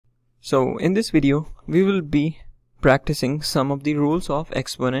So in this video, we will be practicing some of the rules of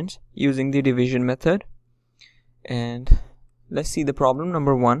exponents using the division method. And let's see the problem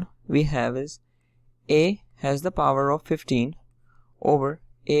number 1 we have is a has the power of 15 over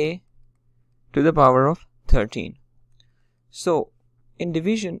a to the power of 13. So in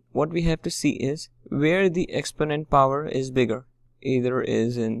division, what we have to see is where the exponent power is bigger, either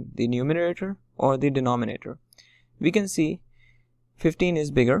is in the numerator or the denominator. We can see 15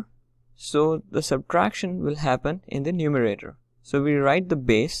 is bigger, so the subtraction will happen in the numerator. So we write the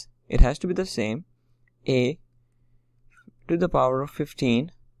base, it has to be the same, a to the power of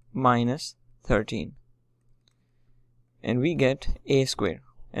 15 minus 13, and we get a square,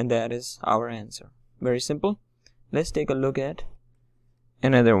 and that is our answer. Very simple. Let's take a look at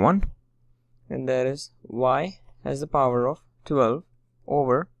another one, and that is y has the power of 12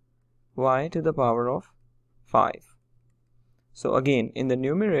 over y to the power of 5. So again, in the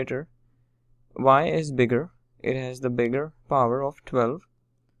numerator, y is bigger, it has the bigger power of 12,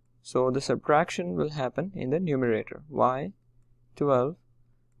 so the subtraction will happen in the numerator, y 12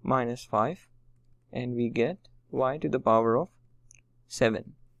 minus 5, and we get y to the power of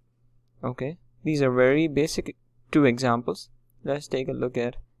 7. Okay, these are very basic two examples. Let's take a look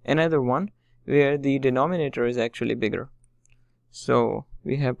at another one where the denominator is actually bigger. So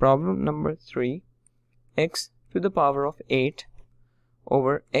we have problem number 3, x to the power of 8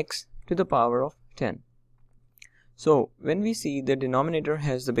 over x to the power of 10. So when we see the denominator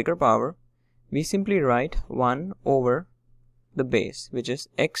has the bigger power, we simply write 1 over the base, which is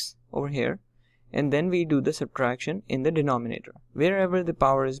x over here, and then we do the subtraction in the denominator. Wherever the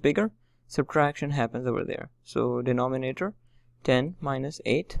power is bigger, subtraction happens over there. So denominator 10 minus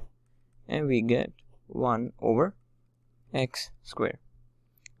 8, and we get 1 over x square.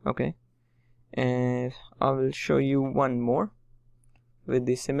 Okay, and I will show you one more with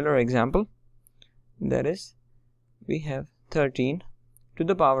the similar example. That is, we have 13 to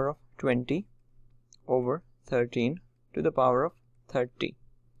the power of 20 over 13 to the power of 30.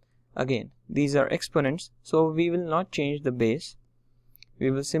 Again, these are exponents, so we will not change the base.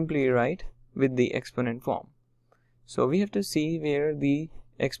 We will simply write with the exponent form. So we have to see where the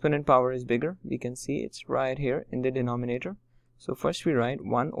exponent power is bigger. We can see it's right here in the denominator. So first we write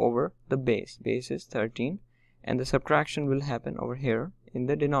 1 over the base. Base is 13, and the subtraction will happen over here in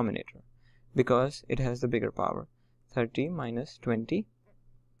the denominator because it has the bigger power. 30 minus 20,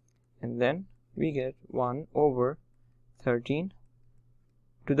 and then we get 1 over 13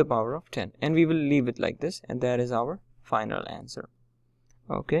 to the power of 10, and we will leave it like this, and that is our final answer.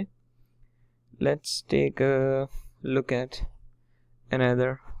 Okay, let's take a look at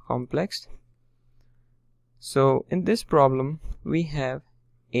another complex. So in this problem, we have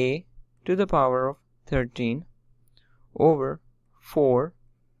a to the power of 13 over 4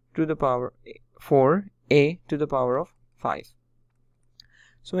 to the power 4a to the power of 5.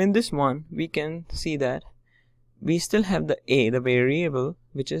 So in this one, we can see that we still have the a, the variable,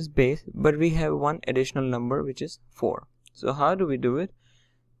 which is base, but we have one additional number, which is 4. So how do we do it?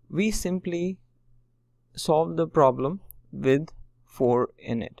 We simply solve the problem with 4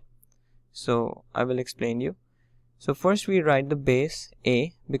 in it. So I will explain you. So first we write the base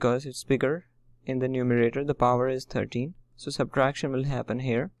a because it's bigger in the numerator. The power is 13. So subtraction will happen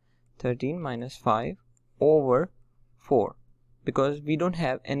here. 13 minus 5 over 4, because we don't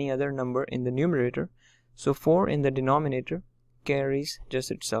have any other number in the numerator. So 4 in the denominator carries just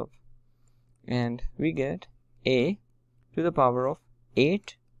itself, and we get a to the power of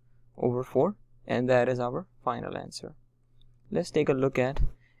 8 over 4, and that is our final answer. Let's take a look at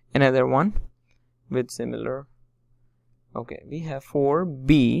another one with similar. Okay, we have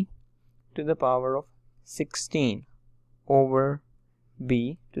 4b to the power of 16 over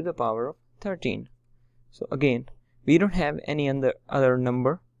b to the power of 13. So again, we don't have any other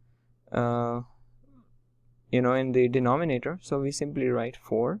number in the denominator, so we simply write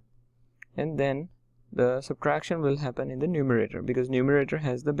 4, and then the subtraction will happen in the numerator because numerator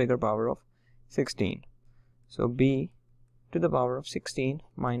has the bigger power of 16. So b to the power of 16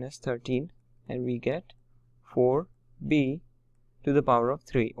 minus 13, and we get 4b to the power of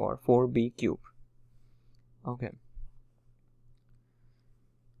 3, or 4b cube. Okay,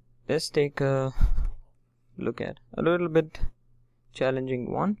 let's take a look at a little bit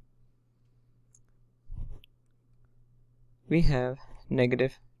challenging one. We have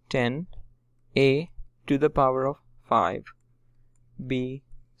negative 10 a to the power of 5 b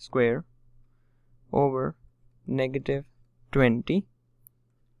square over negative 20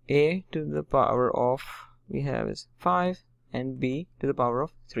 a to the power of, we have is 5, and b to the power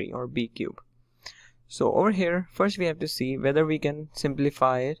of 3, or b cube. So over here, first we have to see whether we can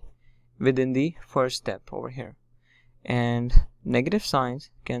simplify it within the first step over here, and negative signs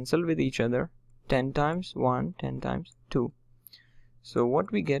cancel with each other 10 times 1, 10 times 2. So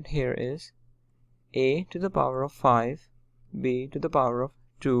what we get here is a to the power of 5, b to the power of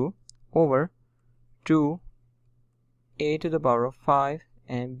 2 over 2 a to the power of 5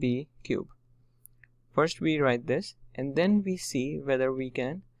 and b cube. First we write this and then we see whether we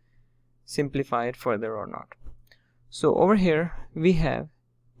can simplify it further or not. So over here we have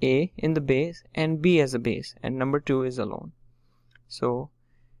a in the base and b as a base, and number 2 is alone. So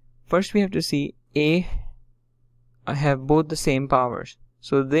first we have to see a have both the same powers,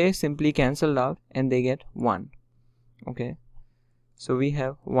 so they simply cancel out and they get 1. Okay, so we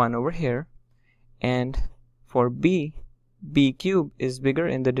have 1 over here, and for b cube is bigger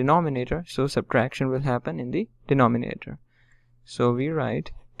in the denominator, so subtraction will happen in the denominator. So we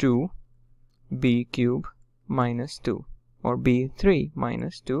write 2b cube minus 2, or b3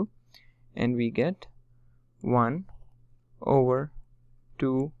 minus 2, and we get 1 over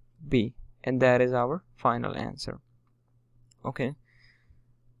 2b, and that is our final answer. Okay,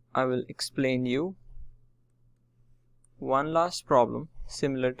 I will explain you one last problem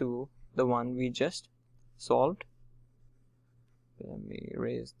similar to the one we just solved. Let me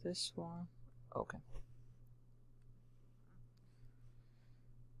erase this one. Okay,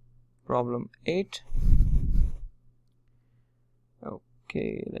 problem 8.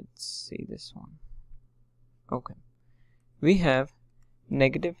 Okay, let's see this one. Okay, we have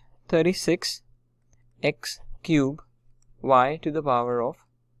negative 36 x cube y to the power of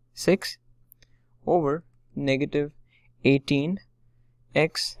 6 over negative 18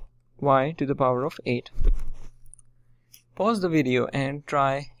 x y to the power of 8. Pause the video and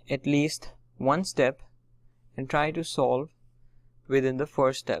try at least one step and try to solve within the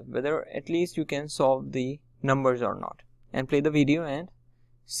first step, whether at least you can solve the numbers or not, and play the video and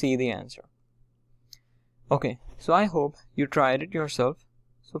see the answer. Okay, so I hope you tried it yourself.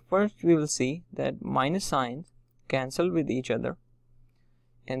 So first we will see that minus signs cancel with each other,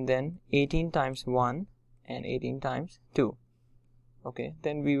 and then 18 times 1 and 18 times 2. Okay,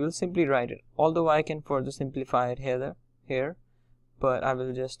 then we will simply write it, although I can further simplify it here, but I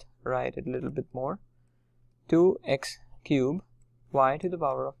will just write it a little bit more. 2x cube y to the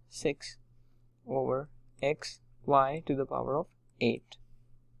power of 6 over x y to the power of 8.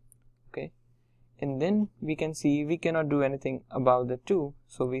 Okay, and then we can see we cannot do anything about the 2,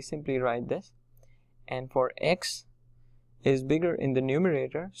 so we simply write this, and for x is bigger in the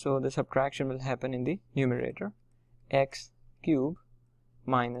numerator, so the subtraction will happen in the numerator. X cube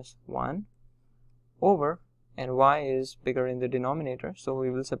minus 1 over, and y is bigger in the denominator, so we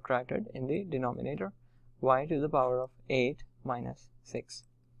will subtract it in the denominator, y to the power of 8 minus 6,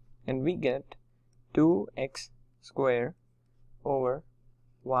 and we get 2x square over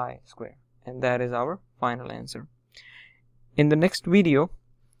y square, and that is our final answer. In the next video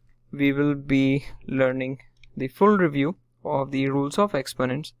we will be learning the full review of the rules of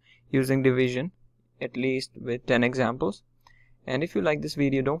exponents using division, at least with 10 examples. And if you like this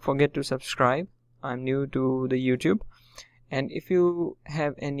video, don't forget to subscribe. I'm new to the YouTube, and if you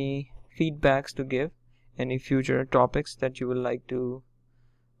have any feedbacks to give, any future topics that you would like to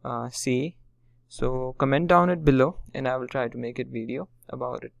see, so comment down it below and I will try to make a video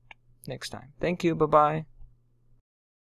about it next time. Thank you. Bye bye.